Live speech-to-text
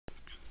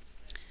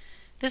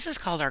This is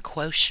called our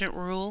quotient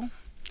rule.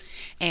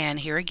 And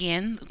here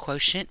again, the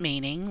quotient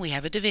meaning we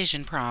have a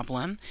division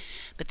problem.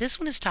 But this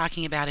one is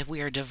talking about if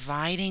we are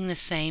dividing the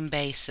same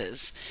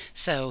bases.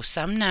 So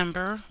some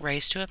number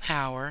raised to a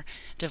power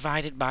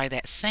divided by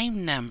that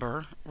same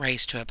number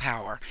raised to a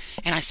power.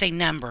 And I say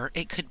number,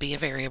 it could be a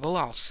variable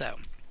also.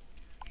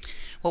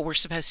 What we're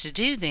supposed to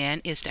do then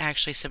is to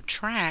actually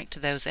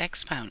subtract those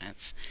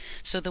exponents.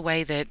 So the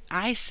way that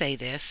I say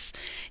this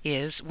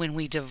is when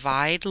we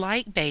divide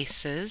like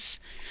bases,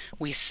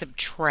 we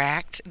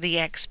subtract the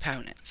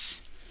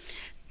exponents.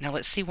 Now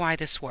let's see why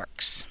this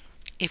works.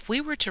 If we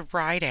were to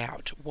write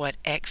out what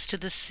x to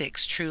the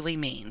 6 truly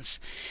means,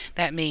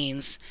 that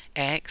means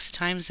x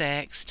times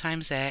x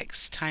times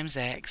x times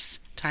x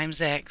times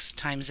x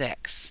times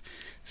x,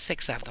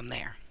 6 of them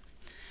there,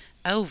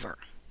 over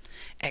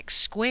x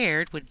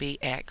squared would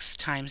be x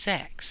times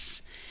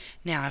x.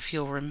 Now if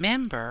you'll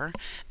remember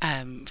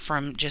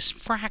from just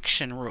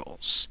fraction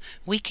rules,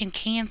 we can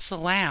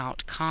cancel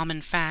out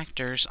common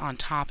factors on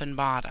top and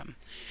bottom.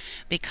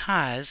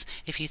 Because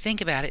if you think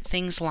about it,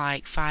 things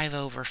like 5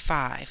 over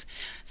 5,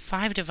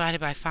 5 divided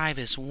by 5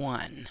 is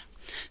 1.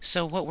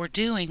 So what we're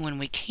doing when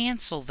we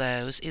cancel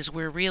those is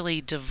we're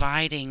really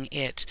dividing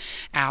it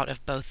out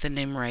of both the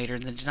numerator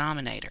and the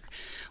denominator.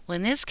 Well,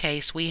 in this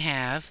case we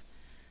have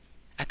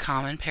a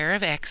common pair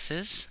of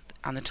x's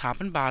on the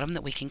top and bottom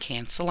that we can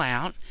cancel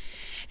out.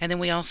 And then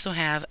we also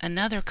have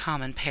another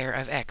common pair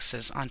of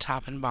x's on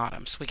top and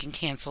bottom, so we can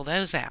cancel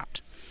those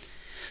out.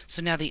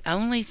 So now the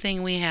only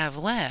thing we have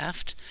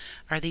left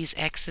are these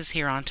x's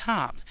here on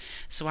top.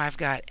 So I've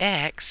got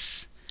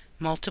x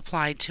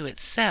multiplied to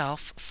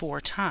itself 4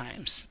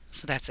 times.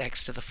 So that's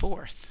x to the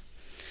 4th.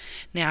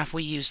 Now if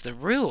we use the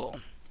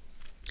rule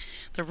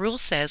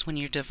says when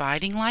you're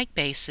dividing like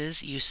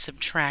bases, you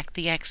subtract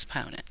the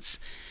exponents.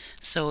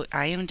 So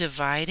I am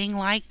dividing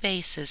like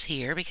bases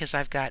here because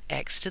I've got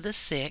x to the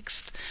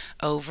 6th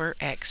over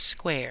x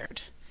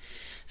squared.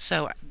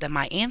 So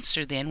my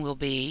answer then will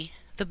be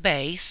the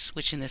base,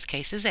 which in this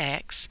case is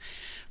x,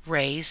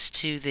 raised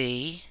to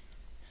the,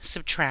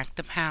 subtract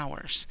the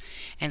powers.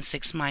 And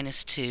 6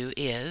 minus 2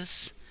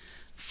 is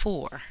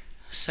 4.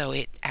 So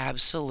it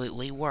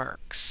absolutely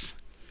works.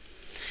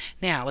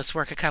 Now let's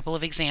work a couple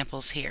of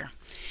examples here.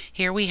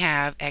 Here we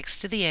have x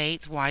to the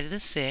 8th, y to the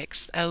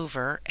 6th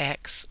over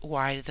x,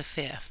 y to the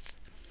 5th.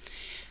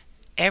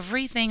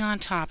 Everything on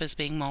top is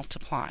being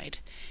multiplied,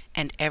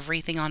 and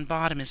everything on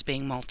bottom is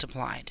being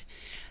multiplied.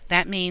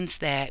 That means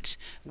that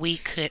we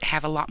could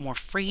have a lot more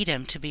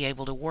freedom to be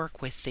able to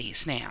work with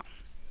these now.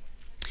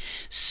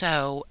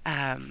 So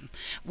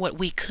what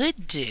we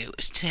could do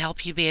to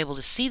help you be able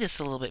to see this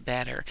a little bit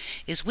better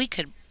is we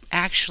could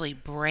actually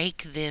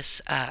break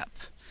this up.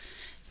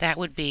 That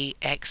would be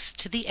x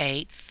to the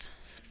 8th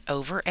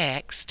over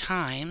x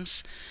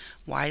times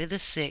y to the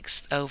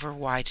 6th over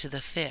y to the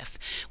 5th.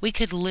 We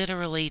could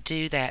literally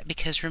do that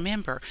because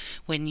remember,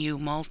 when you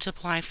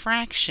multiply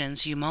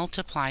fractions, you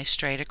multiply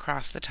straight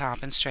across the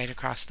top and straight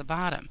across the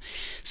bottom.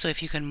 So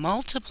if you can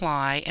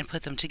multiply and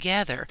put them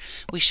together,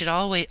 we should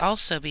always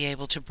also be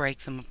able to break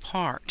them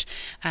apart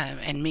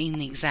and mean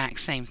the exact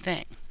same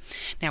thing.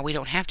 Now we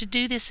don't have to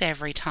do this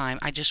every time.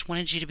 I just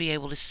wanted you to be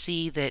able to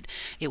see that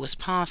it was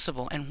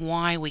possible and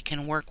why we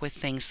can work with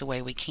things the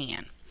way we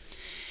can.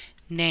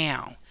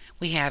 Now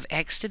we have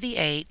x to the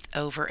 8th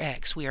over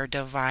x. We are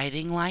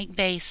dividing like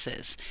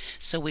bases,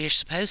 so we are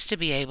supposed to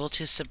be able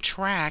to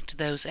subtract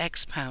those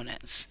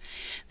exponents.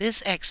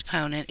 This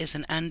exponent is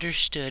an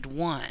understood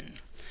 1.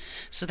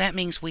 So that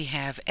means we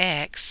have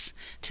x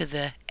to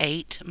the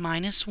 8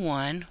 minus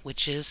 1,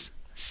 which is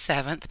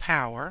 7th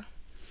power,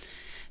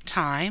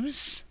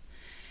 times,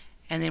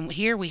 and then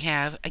here we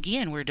have,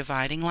 again, we're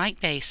dividing like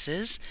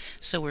bases,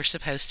 so we're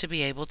supposed to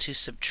be able to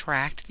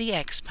subtract the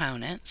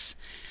exponents.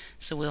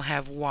 So we'll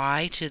have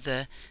y to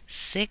the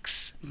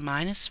 6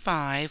 minus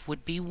 5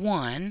 would be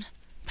 1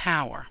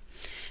 power.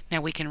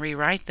 Now we can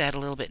rewrite that a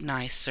little bit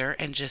nicer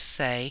and just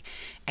say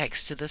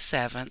x to the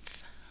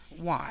 7th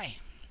y.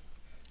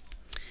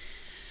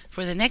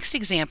 For the next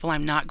example,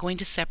 I'm not going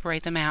to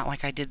separate them out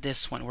like I did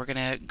this one. We're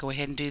going to go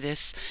ahead and do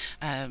this,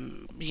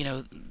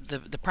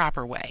 the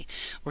proper way.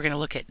 We're going to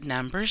look at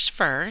numbers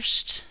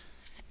first,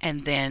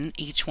 and then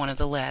each one of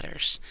the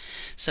letters.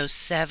 So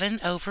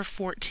 7 over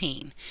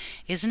 14.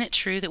 Isn't it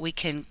true that we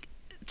can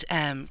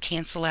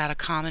cancel out a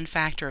common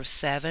factor of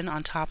 7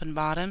 on top and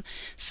bottom?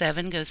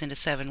 7 goes into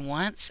 7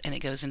 once, and it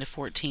goes into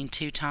 14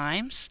 2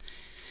 times.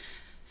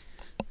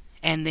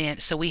 And then,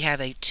 so we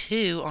have a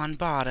 2 on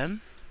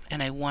bottom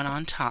and a 1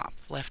 on top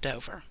left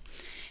over.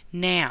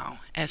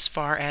 Now, as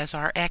far as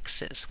our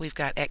x's, we've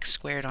got x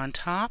squared on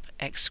top,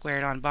 x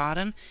squared on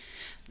bottom.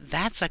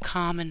 That's a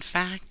common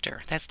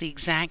factor. That's the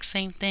exact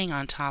same thing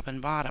on top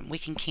and bottom. We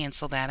can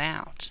cancel that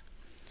out.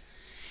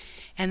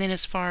 And then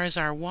as far as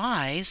our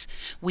y's,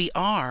 we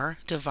are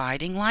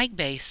dividing like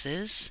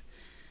bases,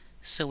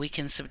 so we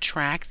can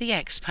subtract the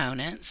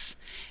exponents.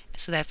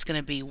 So that's going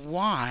to be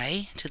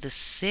y to the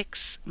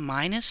 6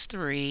 minus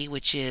 3,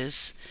 which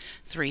is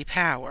 3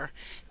 power.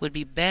 It would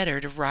be better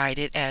to write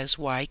it as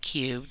y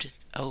cubed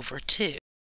over 2.